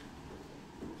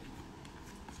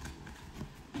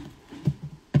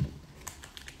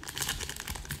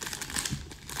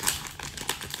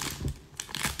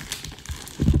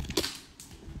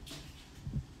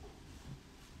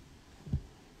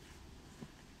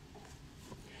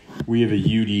 We have a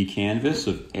UD canvas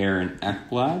of Aaron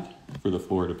Ekblad for the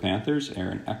Florida Panthers,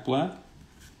 Aaron Ekblad.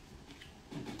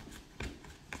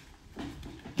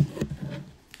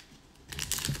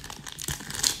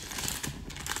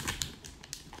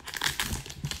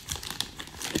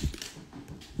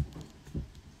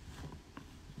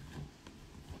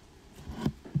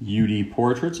 UD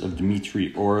Portraits of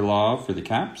Dmitry Orlov for the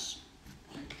Caps.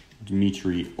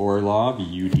 Dmitry Orlov,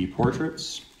 UD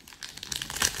Portraits.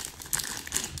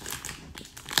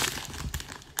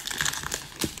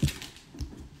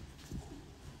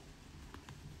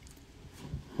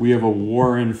 We have a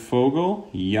Warren Fogle,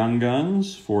 Young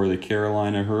Guns for the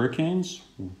Carolina Hurricanes.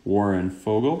 Warren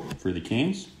Fogle for the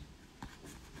Canes.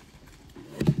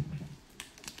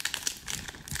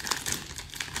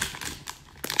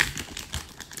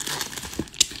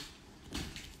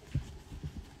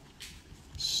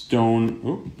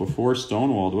 Before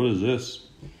Stonewalled, what is this?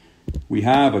 We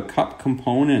have a Cup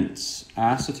Components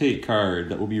acetate card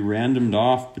that will be randomed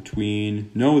off between...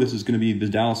 No, this is going to be the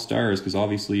Dallas Stars, because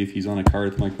obviously if he's on a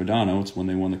card with Mike Modano, it's when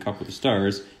they won the Cup with the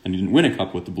Stars, and he didn't win a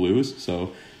Cup with the Blues,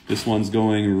 so this one's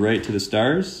going right to the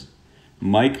Stars.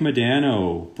 Mike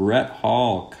Modano, Brett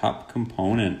Hall, Cup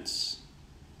Components.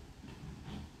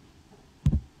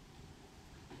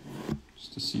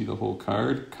 Just to see the whole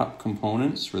card, Cup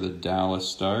Components for the Dallas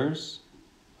Stars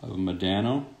of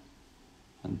Modano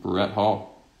and Brett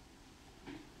Hall.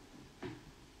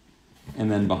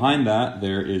 And then behind that,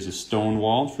 there is a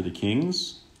Stonewalled for the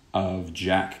Kings of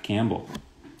Jack Campbell.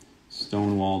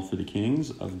 Stonewalled for the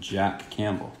Kings of Jack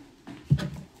Campbell.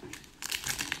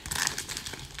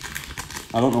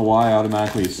 I don't know why I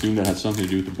automatically assumed that had something to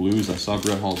do with the Blues. I saw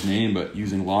Brett Hall's name, but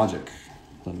using logic,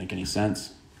 doesn't make any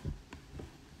sense.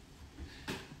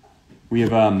 We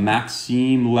have a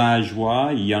Maxime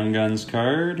Lajoie Young Guns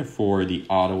card for the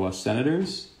Ottawa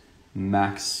Senators.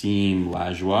 Maxime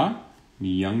Lajoie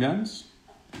Young Guns.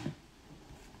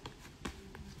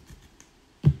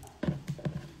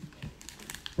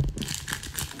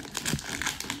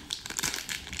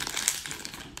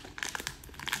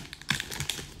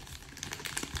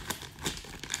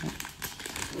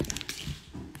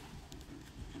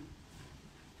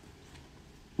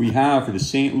 We have for the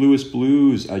St. Louis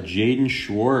Blues a Jaden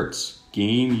Schwartz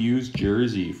game used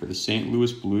jersey for the St.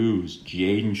 Louis Blues.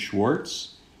 Jaden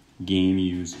Schwartz game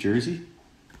used jersey.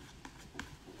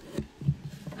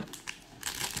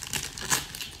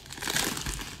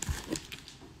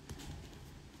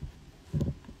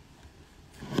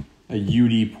 A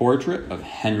UD portrait of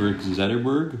Henrik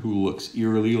Zetterberg, who looks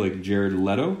eerily like Jared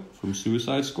Leto from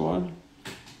Suicide Squad.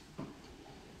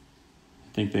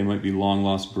 I think they might be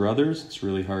long-lost brothers. It's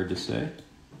really hard to say.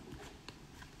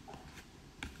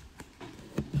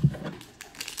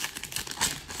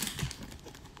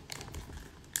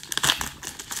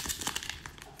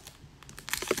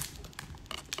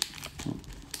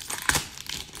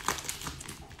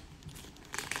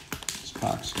 This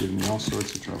pack's giving me all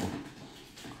sorts of trouble.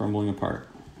 Crumbling apart.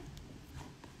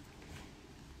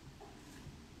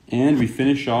 And we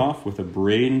finish off with a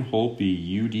Braden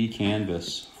Holtby UD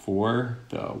canvas for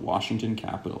the Washington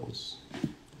Capitals.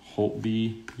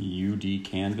 Holtby UD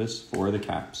canvas for the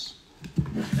Caps.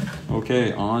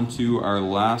 Okay, on to our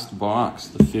last box,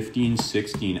 the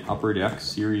 15-16 Upper Deck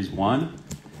Series 1.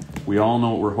 We all know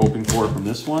what we're hoping for from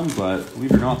this one, but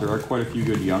believe it or not, there are quite a few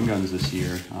good young guns this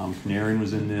year. Panarin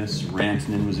was in this,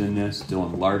 Rantanen was in this,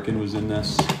 Dylan Larkin was in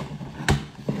this.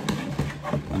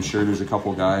 I'm sure there's a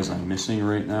couple guys I'm missing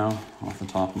right now off the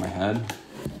top of my head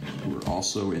who are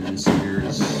also in this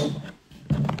year's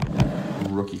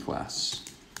rookie class.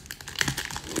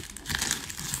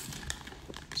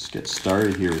 Let's get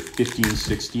started here with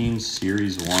 15-16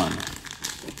 Series 1.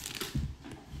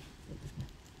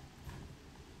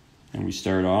 And we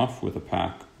start off with a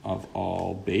pack of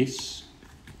all base.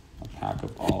 A pack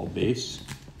of all base.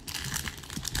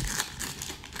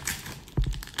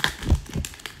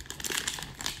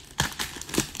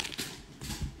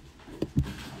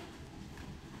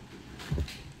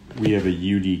 We have a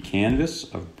UD canvas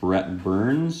of Brent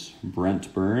Burns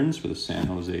for the San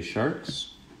Jose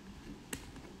Sharks.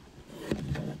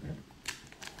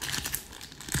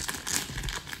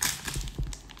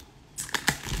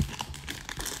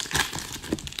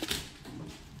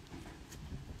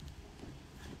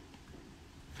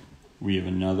 We have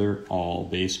another all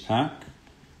base pack.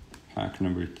 Pack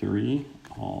number 3,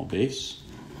 all base.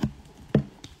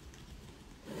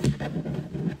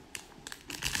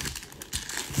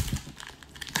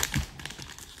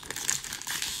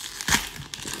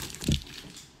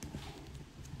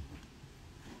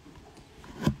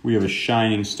 We have a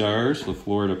Shining Stars for the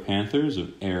Florida Panthers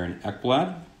of Aaron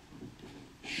Ekblad.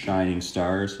 Shining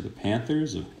Stars for the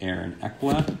Panthers of Aaron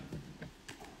Ekblad.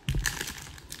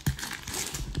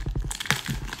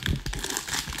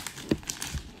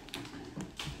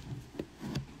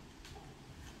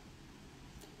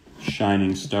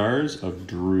 Shining Stars of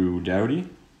Drew Doughty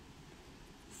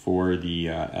for the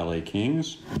LA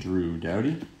Kings. Drew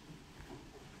Doughty.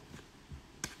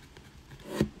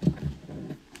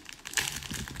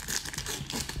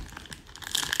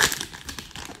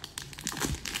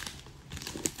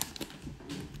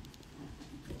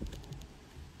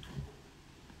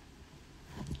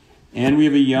 And we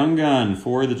have a young gun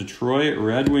for the Detroit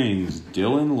Red Wings,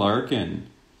 Dylan Larkin.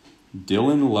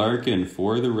 Dylan Larkin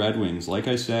for the Red Wings. Like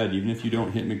I said, even if you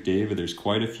don't hit McDavid, there's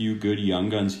quite a few good young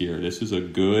guns here. This is a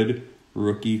good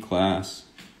rookie class.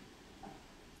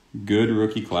 Good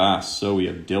rookie class. So we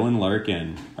have Dylan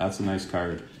Larkin. That's a nice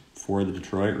card for the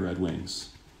Detroit Red Wings.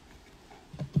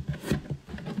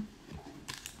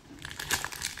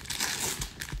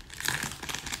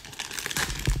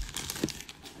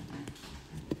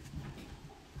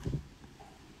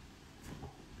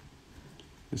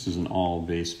 This is an all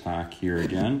base pack here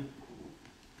again.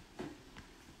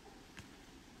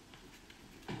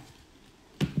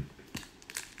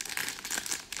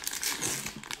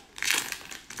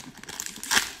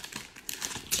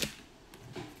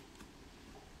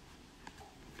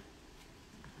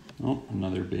 Oh,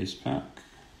 another base pack.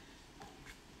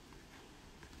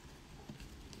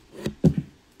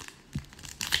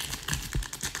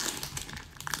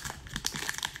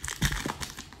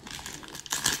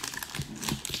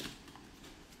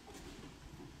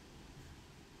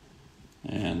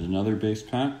 And another base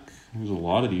pack. There's a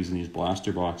lot of these in these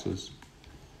blaster boxes.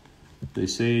 They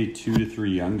say 2 to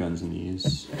 3 young guns in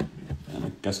these. And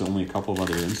I guess only a couple of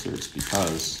other inserts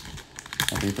because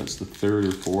I think that's the third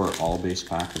or fourth all base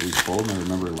pack that we've pulled, and I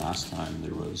remember last time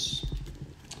there was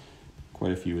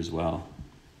quite a few as well.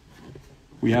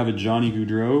 We have a Johnny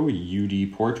Gaudreau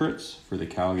UD Portraits for the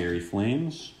Calgary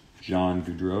Flames. John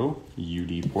Gaudreau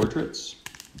UD Portraits.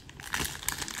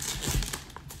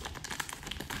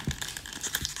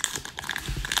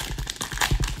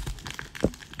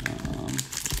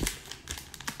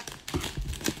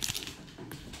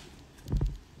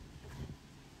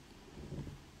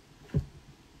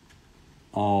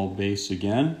 All base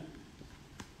again.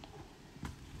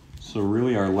 So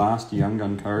really our last Young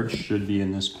Gun card should be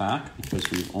in this pack because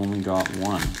we've only got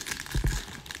one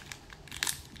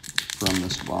from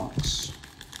this box.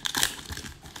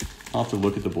 I'll have to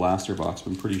look at the blaster box,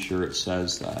 but I'm pretty sure it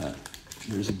says that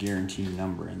there's a guaranteed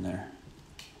number in there.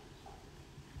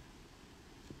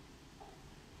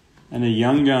 And a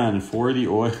Young Gun for the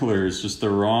Oilers, just the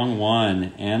wrong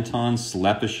one. Anton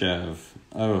Slepyshev.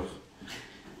 Oh.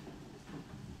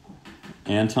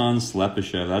 Anton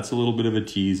Slepyshev. That's a little bit of a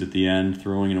tease at the end,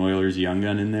 throwing an Oilers Young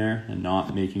Gun in there and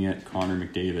not making it Connor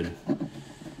McDavid.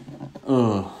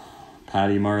 Ugh.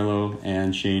 Patty Marleau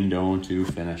and Shane Doan to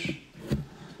finish.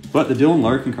 But the Dylan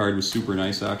Larkin card was super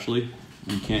nice, actually.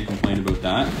 You can't complain about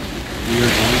that. We are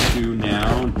going to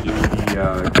now do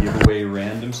the giveaway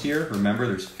randoms here. Remember,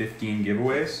 there's 15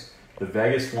 giveaways. The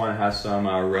Vegas one has some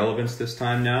relevance this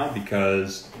time now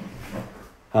because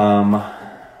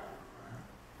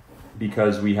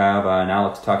we have an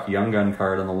Alex Tuch Young Gun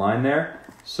card on the line there.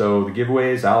 So the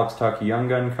giveaway is Alex Tuch Young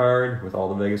Gun card with all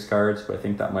the Vegas cards, but I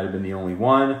think that might have been the only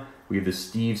one. We have the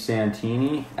Steve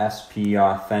Santini SP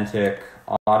Authentic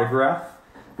Autograph,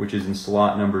 which is in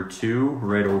slot number 2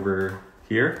 right over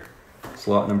here.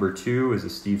 Slot number 2 is a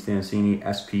Steve Santini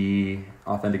SP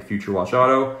Authentic Future Watch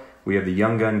Auto. We have the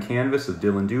Young Gun Canvas of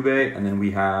Dylan Dubé, and then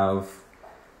we have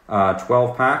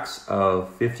 12 packs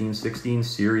of 15-16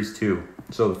 Series 2.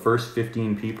 So the first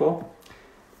 15 people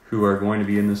who are going to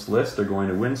be in this list are going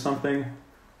to win something.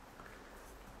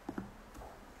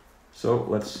 So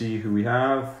let's see who we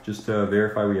have. Just to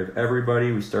verify, we have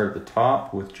everybody. We start at the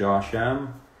top with Josh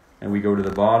M. And we go to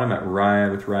the bottom at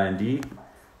Ryan D.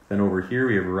 Then over here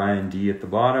we have Ryan D at the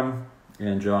bottom.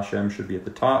 And Josh M should be at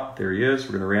the top. There he is.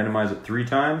 We're going to randomize it 3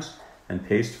 times and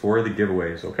paste for the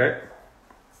giveaways, okay?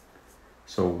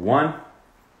 So 1,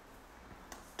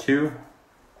 2,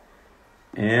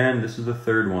 and this is the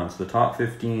third one. So the top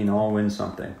 15 all win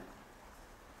something.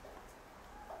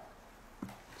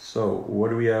 So what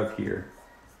do we have here?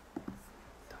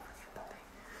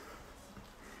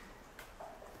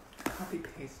 Copy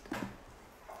paste.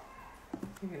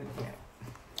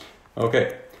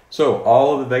 Okay, so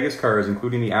all of the Vegas cards,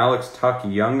 including the Alex Tuch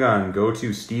Young Gun, go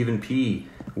to Stephen P.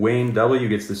 Wayne W.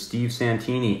 gets the Steve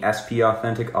Santini SP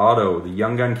Authentic Auto. The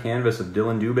Young Gun Canvas of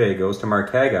Dylan Dubé goes to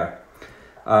Markega.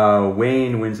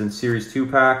 Wayne wins a Series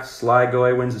 2-pack. Sly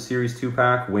Guy wins a Series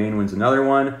 2-pack. Wayne wins another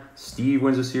one. Steve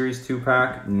wins a Series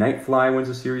 2-pack. Nightfly wins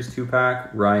a Series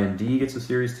 2-pack. Ryan D gets a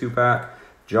Series 2-pack.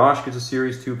 Josh gets a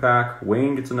Series 2-pack.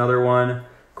 Wayne gets another one.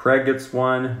 Craig gets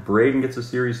one. Braden gets a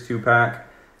Series 2-pack.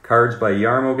 Cards by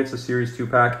Yarmo gets a Series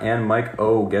 2-pack. And Mike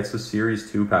O gets a Series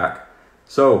 2-pack.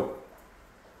 So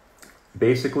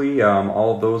basically,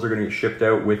 all of those are going to get shipped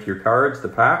out with your cards, the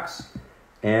packs.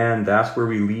 And that's where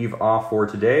we leave off for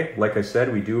today. Like I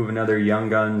said, we do have another Young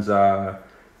Guns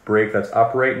break that's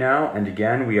up right now. And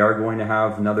again, we are going to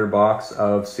have another box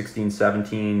of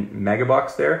 16-17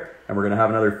 Megabucks there. And we're going to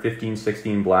have another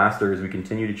 15-16 Blaster as we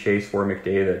continue to chase for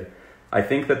McDavid. I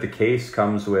think that the case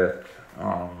comes with,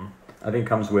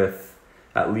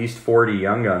 at least 40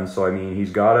 Young Guns. So, I mean,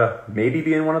 he's got to maybe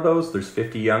be in one of those. There's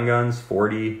 50 Young Guns,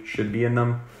 40 should be in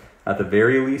them at the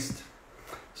very least.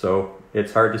 So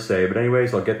it's hard to say. But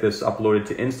anyways, I'll get this uploaded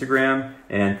to Instagram.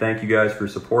 And thank you guys for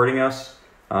supporting us.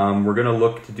 We're going to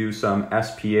look to do some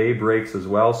SPA breaks as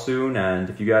well soon. And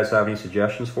if you guys have any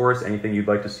suggestions for us, anything you'd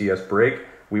like to see us break,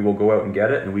 we will go out and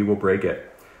get it and we will break it.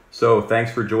 So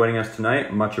thanks for joining us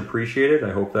tonight. Much appreciated.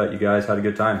 I hope that you guys had a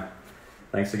good time.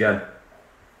 Thanks again.